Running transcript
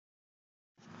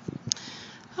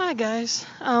Hi guys.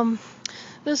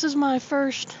 This is my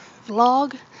first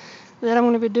vlog that I'm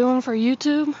going to be doing for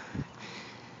YouTube.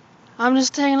 I'm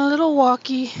just taking a little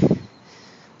walkie.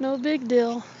 No big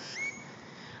deal.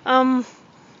 A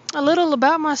little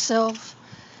about myself.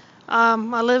 I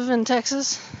live in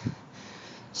Texas,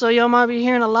 so y'all might be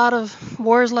hearing a lot of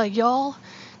words like y'all,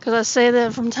 because I say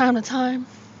that from time to time.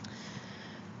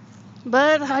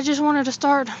 But I just wanted to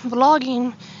start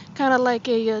vlogging, kind of like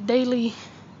a daily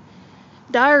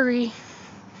diary,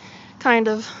 kind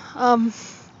of.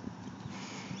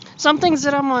 Some things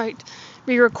that I might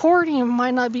be recording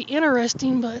might not be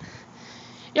interesting, but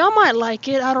y'all might like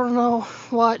it. I don't know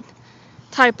what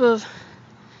type of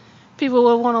people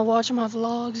will want to watch my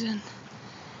vlogs and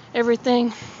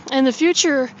everything. In the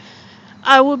future,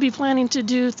 I will be planning to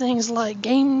do things like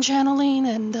game channeling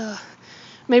and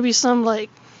maybe some like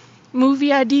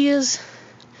movie ideas.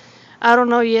 I don't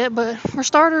know yet, but for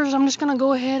starters, I'm just gonna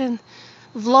go ahead and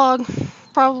vlog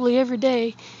probably every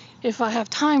day if I have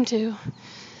time to,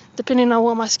 depending on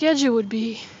what my schedule would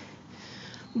be.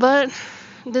 But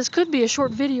this could be a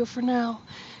short video for now,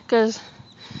 because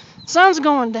the sun's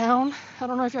going down. I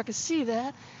don't know if y'all can see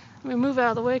that. Let me move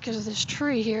out of the way because of this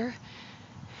tree here.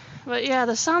 But yeah,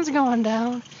 the sun's going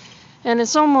down, and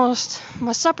it's almost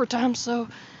my supper time, so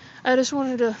I just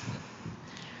wanted to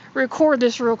record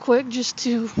this real quick just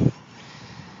to,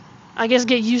 I guess,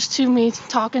 get used to me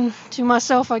talking to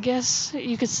myself, I guess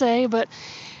you could say. But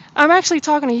I'm actually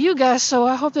talking to you guys, so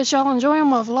I hope that y'all enjoying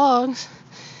my vlogs.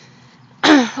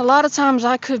 A lot of times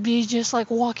I could be just like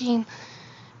walking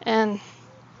and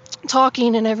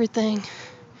talking and everything,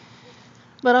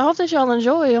 but I hope that y'all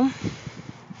enjoy them.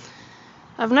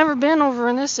 I've never been over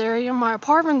in this area. My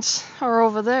apartments are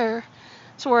over there.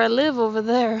 That's where I live, over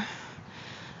there.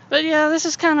 But yeah, this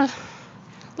is kind of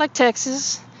like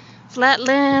Texas.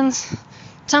 Flatlands,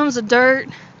 tons of dirt,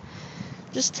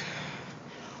 just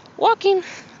walking.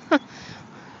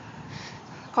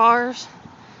 Cars,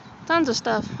 tons of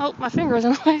stuff. Oh, my finger is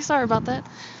in the way. Sorry about that.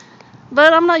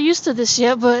 But I'm not used to this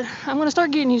yet, but I'm going to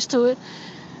start getting used to it.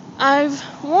 I've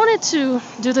wanted to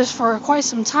do this for quite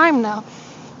some time now.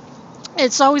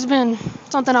 It's always been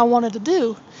something I wanted to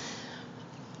do.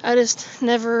 I just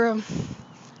never,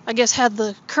 I guess, had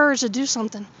the courage to do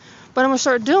something. But I'm going to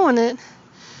start doing it.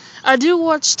 I do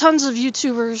watch tons of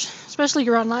YouTubers, especially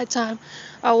around nighttime.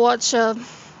 I watch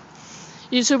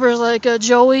YouTubers like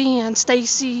Joey and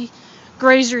Stacy,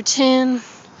 Grazer10,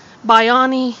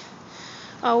 Biani.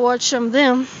 I watch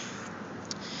them.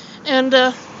 And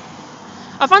I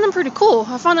find them pretty cool.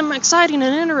 I find them exciting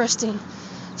and interesting.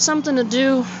 Something to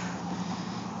do.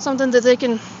 Something that they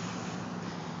can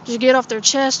just get off their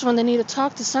chest when they need to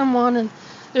talk to someone, and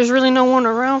there's really no one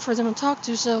around for them to talk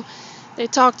to, so they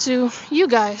talk to you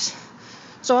guys.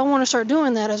 So I want to start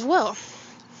doing that as well.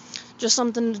 Just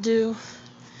something to do.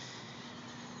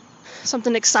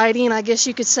 Something exciting, I guess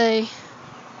you could say.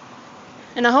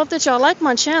 And I hope that y'all like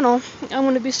my channel. I'm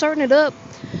going to be starting it up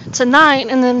tonight,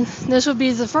 and then this will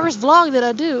be the first vlog that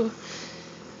I do.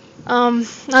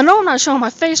 I know I'm not showing my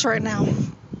face right now.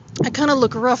 I kind of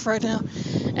look rough right now,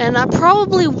 and I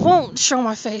probably won't show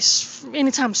my face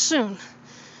anytime soon.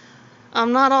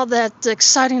 I'm not all that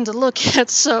exciting to look at,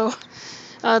 so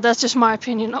that's just my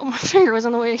opinion. Oh, my finger was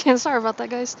in the way again. Sorry about that,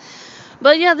 guys.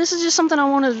 But yeah, this is just something I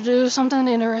wanted to do, something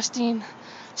interesting,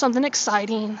 something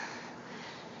exciting.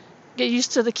 Get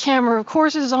used to the camera. Of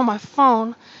course, it is on my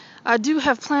phone. I do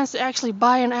have plans to actually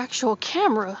buy an actual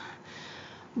camera,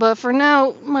 but for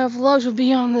now, my vlogs will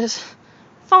be on this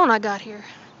phone I got here.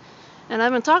 And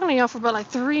I've been talking to y'all for about like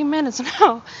 3 minutes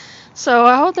now. So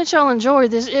I hope that y'all enjoy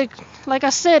this. Like I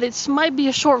said, it might be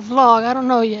a short vlog. I don't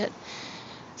know yet.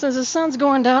 Since the sun's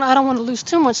going down, I don't want to lose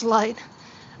too much light.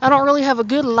 I don't really have a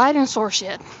good lighting source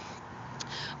yet.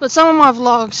 But some of my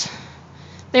vlogs,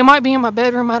 they might be in my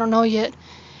bedroom. I don't know yet.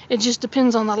 It just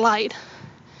depends on the light.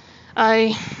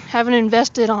 I haven't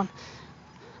invested on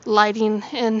lighting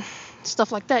and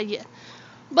stuff like that yet.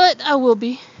 But I will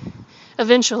be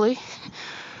eventually.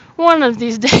 One of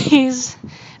these days.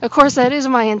 Of course, that is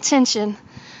my intention.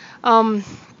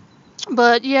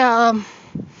 But yeah,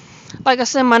 like I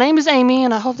said, my name is Amy,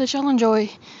 and I hope that y'all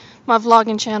enjoy my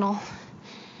vlogging channel.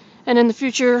 And in the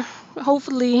future,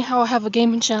 hopefully, I'll have a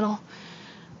gaming channel.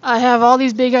 I have all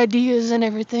these big ideas and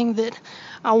everything that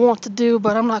I want to do,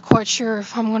 but I'm not quite sure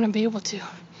if I'm going to be able to.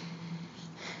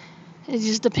 It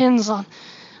just depends on,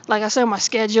 like I said, my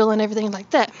schedule and everything like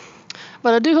that.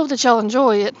 But I do hope that y'all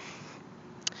enjoy it.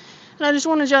 And I just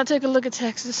wanted y'all to take a look at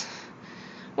Texas.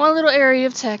 One little area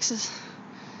of Texas.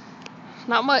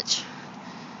 Not much.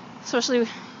 Especially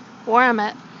where I'm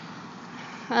at.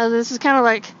 This is kind of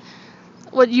like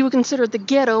what you would consider the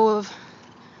ghetto of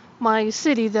my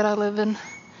city that I live in.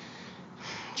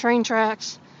 Train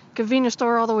tracks, convenience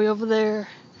store all the way over there,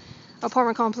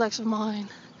 apartment complex of mine,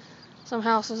 some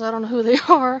houses, I don't know who they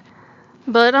are,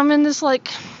 but I'm in this like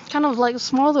kind of like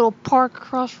small little park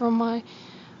across from my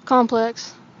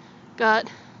complex. Got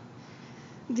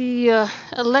the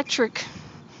electric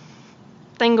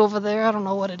thing over there, I don't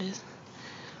know what it is,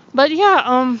 but yeah,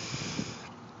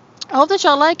 I hope that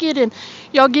y'all like it and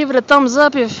y'all give it a thumbs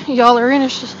up if y'all are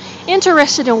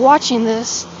interested in watching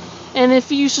this. And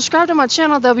if you subscribe to my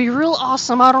channel, that'll be real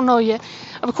awesome. I don't know yet.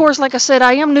 Of course, like I said,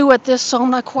 I am new at this, so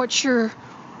I'm not quite sure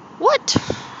what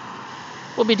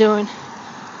we'll be doing.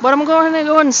 But I'm going to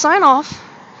go ahead and sign off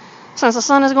since the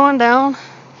sun is going down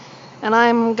and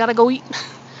I'm gotta go eat.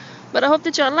 But I hope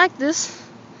that y'all like this.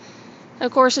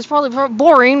 Of course, it's probably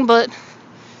boring, but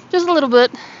just a little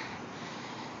bit.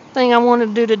 Thing I wanted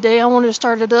to do today. I wanted to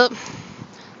start it up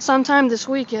sometime this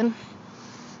weekend.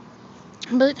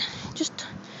 But just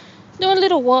doing a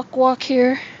little walk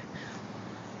here.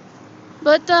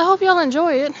 But I hope y'all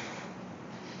enjoy it.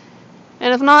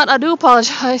 And if not, I do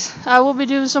apologize. I will be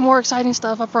doing some more exciting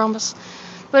stuff, I promise.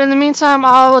 But in the meantime,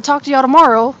 I will talk to y'all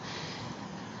tomorrow.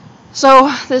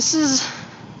 So this is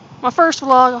my first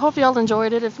vlog. I hope y'all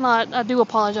enjoyed it. If not, I do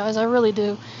apologize. I really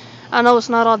do. I know it's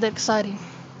not all that exciting.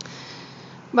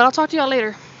 But I'll talk to y'all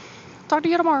later. Talk to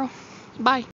you tomorrow. Bye.